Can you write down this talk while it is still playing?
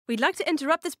We'd like to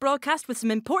interrupt this broadcast with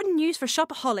some important news for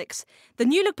shopaholics. The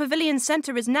New Look Pavilion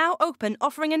Centre is now open,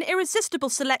 offering an irresistible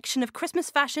selection of Christmas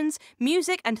fashions,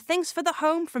 music and things for the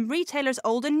home from retailers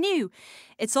old and new.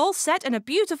 It's all set in a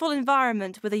beautiful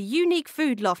environment with a unique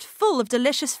food loft full of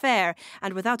delicious fare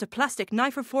and without a plastic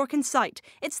knife or fork in sight.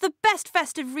 It's the best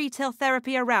festive retail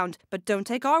therapy around, but don't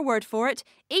take our word for it.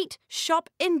 Eat, shop,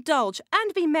 indulge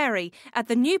and be merry at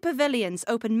the new pavilions,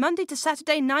 open Monday to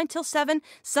Saturday 9 till 7,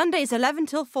 Sundays 11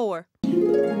 till 4.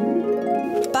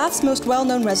 Bath's most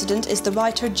well-known resident is the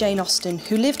writer Jane Austen,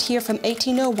 who lived here from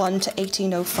 1801 to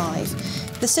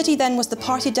 1805. The city then was the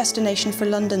party destination for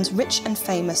London's rich and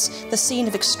famous, the scene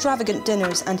of extravagant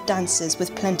dinners and dances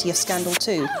with plenty of scandal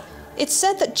too. It's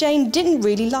said that Jane didn't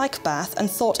really like Bath and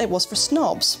thought it was for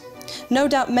snobs. No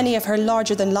doubt many of her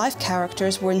larger-than-life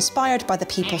characters were inspired by the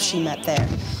people she met there.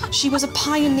 She was a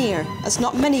pioneer, as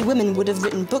not many women would have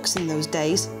written books in those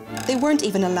days. They weren't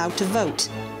even allowed to vote.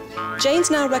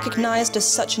 Jane's now recognised as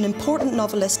such an important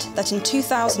novelist that in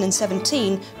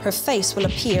 2017 her face will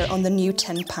appear on the new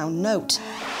 £10 note.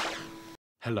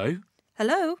 Hello?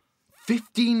 Hello?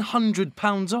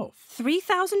 £1,500 off?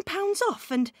 £3,000 off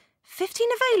and 15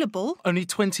 available? Only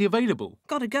 20 available?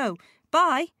 Gotta go.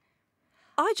 Bye.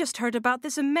 I just heard about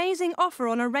this amazing offer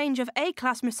on a range of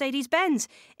A-Class Mercedes-Benz,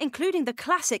 including the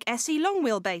classic SE long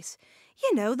wheelbase.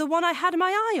 You know, the one I had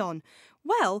my eye on.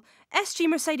 Well, SG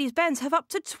Mercedes-Benz have up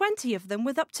to 20 of them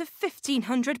with up to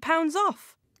 £1,500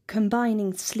 off.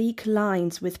 Combining sleek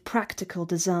lines with practical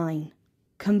design.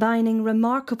 Combining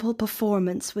remarkable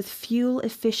performance with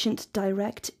fuel-efficient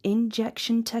direct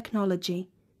injection technology.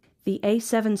 The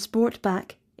A7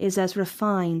 Sportback is as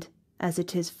refined as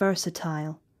it is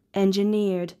versatile.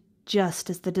 Engineered just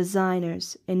as the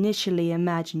designers initially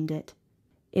imagined it.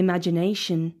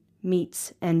 Imagination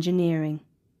meets engineering.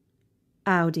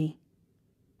 Audi.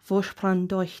 Vorsprung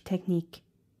durch Technik.